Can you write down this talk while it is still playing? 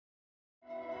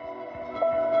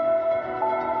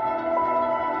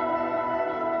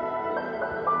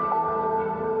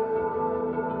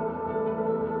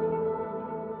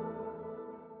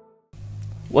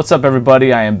What's up,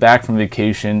 everybody? I am back from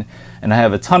vacation and I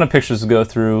have a ton of pictures to go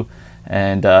through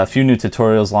and a few new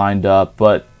tutorials lined up,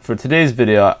 but for today's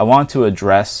video I want to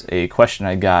address a question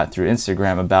I got through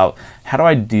Instagram about how do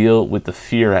I deal with the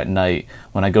fear at night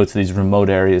when I go to these remote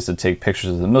areas to take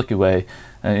pictures of the Milky Way,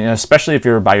 and, especially if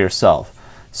you're by yourself.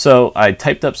 So I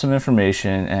typed up some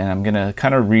information and I'm gonna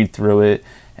kind of read through it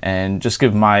and just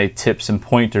give my tips and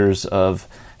pointers of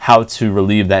how to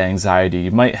relieve that anxiety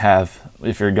you might have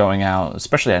if you're going out,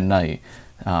 especially at night,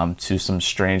 to some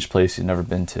strange place you've never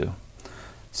been to.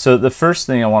 So the first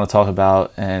thing I want to talk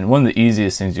about, and one of the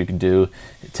easiest things you can do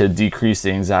to decrease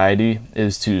the anxiety,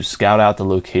 is to scout out the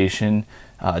location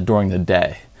during the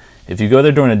day. If you go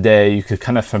there during the day, you could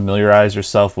kind of familiarize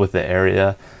yourself with the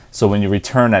area, so when you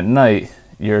return at night,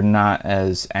 you're not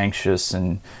as anxious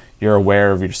and you're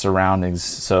aware of your surroundings.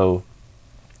 So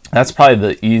that's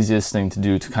probably the easiest thing to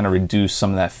do to kind of reduce some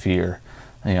of that fear,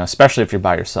 especially if you're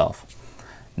by yourself.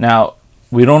 Now,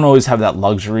 we don't always have that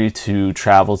luxury to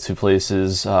travel to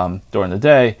places during the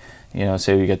day,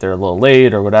 say we get there a little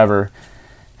late or whatever.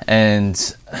 And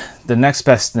the next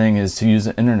best thing is to use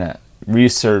the internet.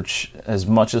 Research as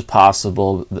much as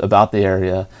possible about the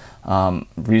area.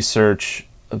 Research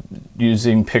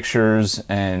using pictures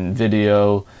and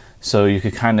video so you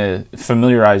could kind of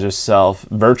familiarize yourself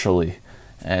virtually.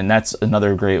 And that's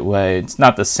another great way. It's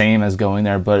not the same as going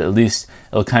there, but at least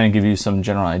it'll kind of give you some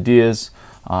general ideas.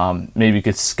 Maybe you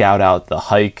could scout out the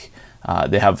hike.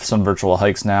 They have some virtual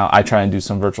hikes now. I try and do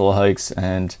some virtual hikes,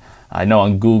 and I know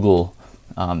on Google,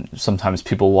 sometimes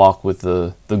people walk with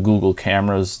the Google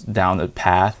cameras down the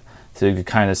path so you can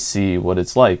kind of see what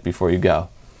it's like before you go.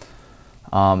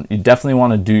 You definitely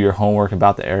want to do your homework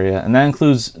about the area, and that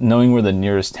includes knowing where the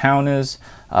nearest town is,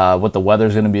 what the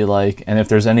weather's going to be like, and if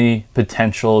there's any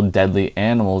potential deadly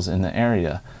animals in the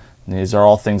area. And these are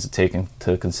all things to take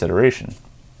into consideration.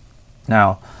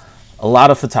 Now, a lot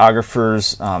of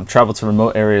photographers travel to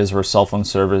remote areas where cell phone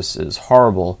service is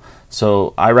horrible,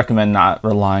 so I recommend not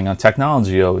relying on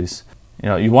technology always.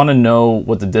 You want to know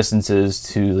what the distance is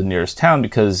to the nearest town,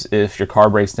 because if your car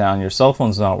breaks down, your cell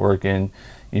phone's not working,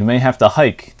 you may have to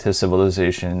hike to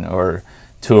civilization or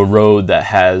to a road that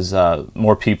has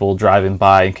more people driving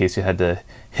by in case you had to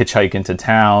hitchhike into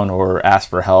town or ask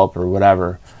for help or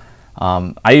whatever.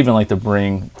 I even like to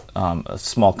bring a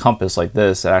small compass like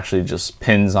this that actually just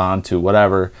pins onto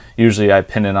whatever. Usually I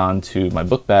pin it onto my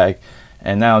book bag,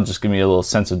 and that'll just give me a little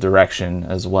sense of direction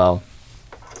as well.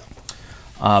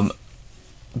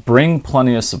 Bring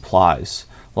plenty of supplies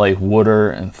like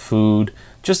water and food,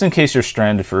 just in case you're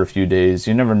stranded for a few days.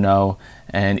 You never know.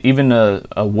 And even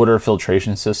a water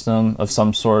filtration system of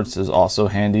some sorts is also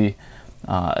handy.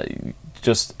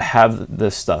 Just have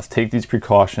this stuff. Take these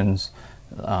precautions.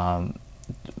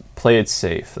 Play it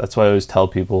safe. That's why I always tell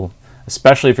people,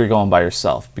 especially if you're going by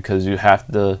yourself, because you have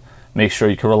to make sure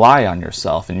you can rely on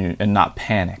yourself and not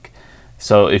panic.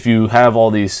 So if you have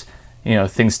all these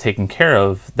things taken care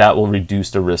of, that will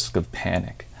reduce the risk of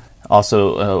panic.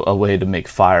 Also a way to make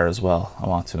fire as well. I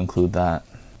want to include that.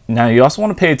 Now, you also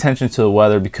want to pay attention to the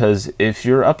weather, because if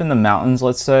you're up in the mountains,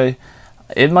 let's say,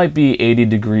 it might be 80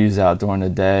 degrees out during the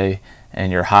day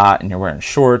and you're hot and you're wearing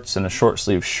shorts and a short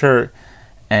sleeve shirt.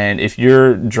 And if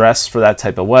you're dressed for that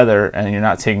type of weather and you're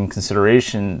not taking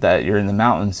consideration that you're in the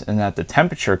mountains and that the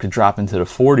temperature could drop into the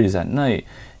 40s at night,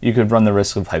 you could run the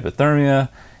risk of hypothermia.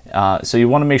 So you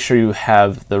want to make sure you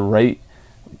have the right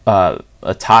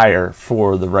attire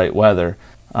for the right weather.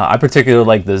 I particularly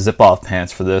like the zip-off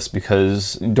pants for this,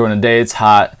 because during the day it's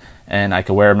hot and I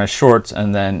can wear my shorts,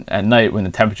 and then at night when the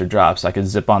temperature drops I can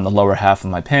zip on the lower half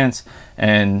of my pants,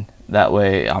 and that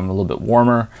way I'm a little bit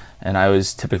warmer. And I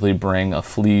always typically bring a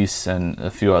fleece and a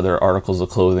few other articles of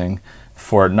clothing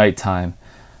for at nighttime.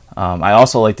 I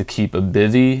also like to keep a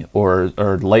bivvy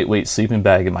or lightweight sleeping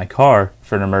bag in my car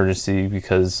for an emergency,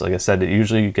 because like I said, it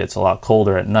usually gets a lot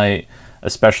colder at night,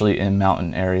 especially in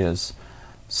mountain areas.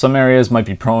 Some areas might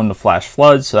be prone to flash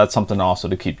floods, so that's something also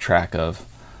to keep track of.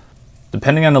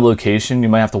 Depending on the location, you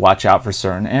might have to watch out for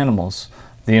certain animals.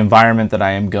 The environment that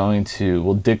I am going to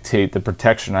will dictate the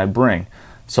protection I bring.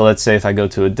 So let's say if I go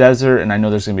to a desert and I know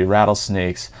there's going to be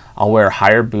rattlesnakes, I'll wear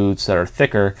higher boots that are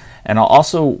thicker, and I'll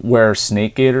also wear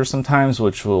snake gaiters sometimes,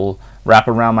 which will wrap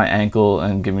around my ankle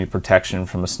and give me protection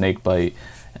from a snake bite.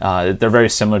 They're very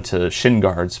similar to shin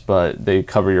guards, but they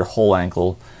cover your whole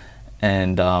ankle.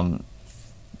 And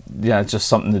yeah, it's just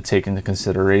something to take into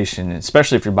consideration,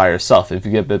 especially if you're by yourself. If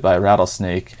you get bit by a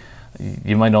rattlesnake,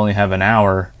 you might only have an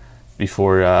hour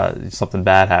before something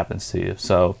bad happens to you.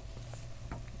 So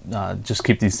just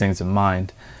keep these things in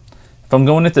mind. If I'm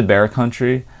going into bear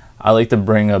country, I like to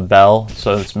bring a bell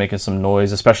so it's making some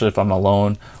noise, especially if I'm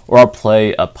alone, or I'll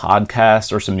play a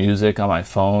podcast or some music on my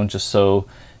phone just so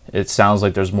it sounds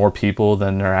like there's more people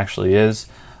than there actually is.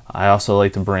 I also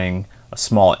like to bring a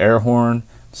small air horn,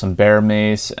 some bear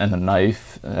mace, and a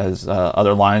knife as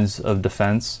other lines of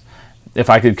defense. If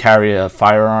I could carry a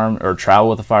firearm or travel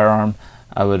with a firearm,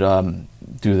 I would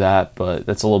do that, but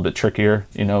that's a little bit trickier,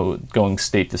 you know, going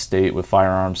state to state with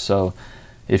firearms. So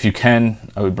if you can,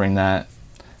 I would bring that.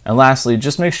 And lastly,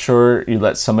 just make sure you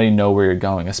let somebody know where you're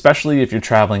going, especially if you're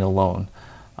traveling alone.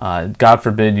 God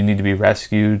forbid you need to be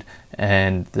rescued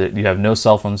and that you have no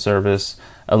cell phone service.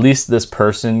 At least this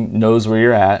person knows where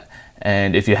you're at,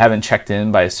 and if you haven't checked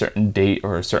in by a certain date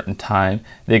or a certain time,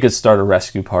 they could start a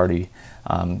rescue party.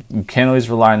 You can't always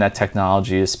rely on that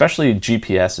technology, especially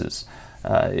GPSs.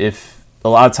 If a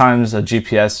lot of times a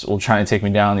GPS will try and take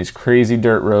me down these crazy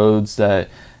dirt roads that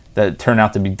turn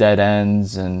out to be dead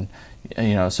ends, and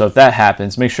you know, so if that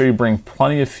happens, make sure you bring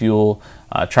plenty of fuel.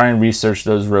 Try and research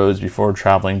those roads before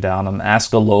traveling down them.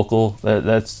 Ask a local.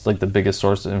 That's like the biggest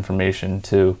source of information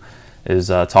too, is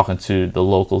talking to the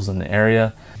locals in the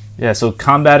area. Yeah, so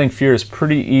combating fear is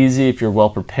pretty easy if you're well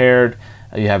prepared.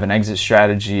 You have an exit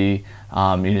strategy,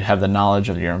 you have the knowledge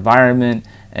of your environment,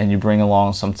 and you bring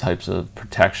along some types of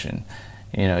protection.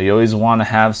 You know, you always want to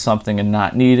have something and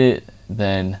not need it,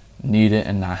 than need it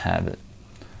and not have it.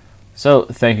 So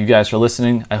thank you guys for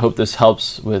listening. I hope this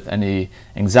helps with any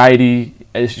anxiety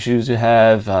issues you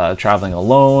have, traveling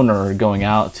alone or going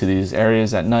out to these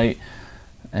areas at night.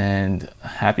 And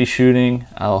happy shooting.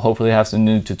 I'll hopefully have some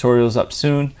new tutorials up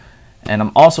soon. And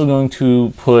I'm also going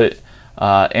to put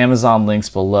Amazon links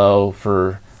below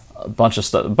for a bunch of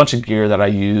stuff, a bunch of gear that I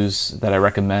use that I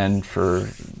recommend for,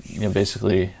 you know,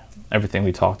 basically everything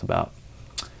we talked about.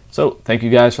 So thank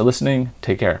you guys for listening.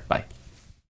 Take care. Bye.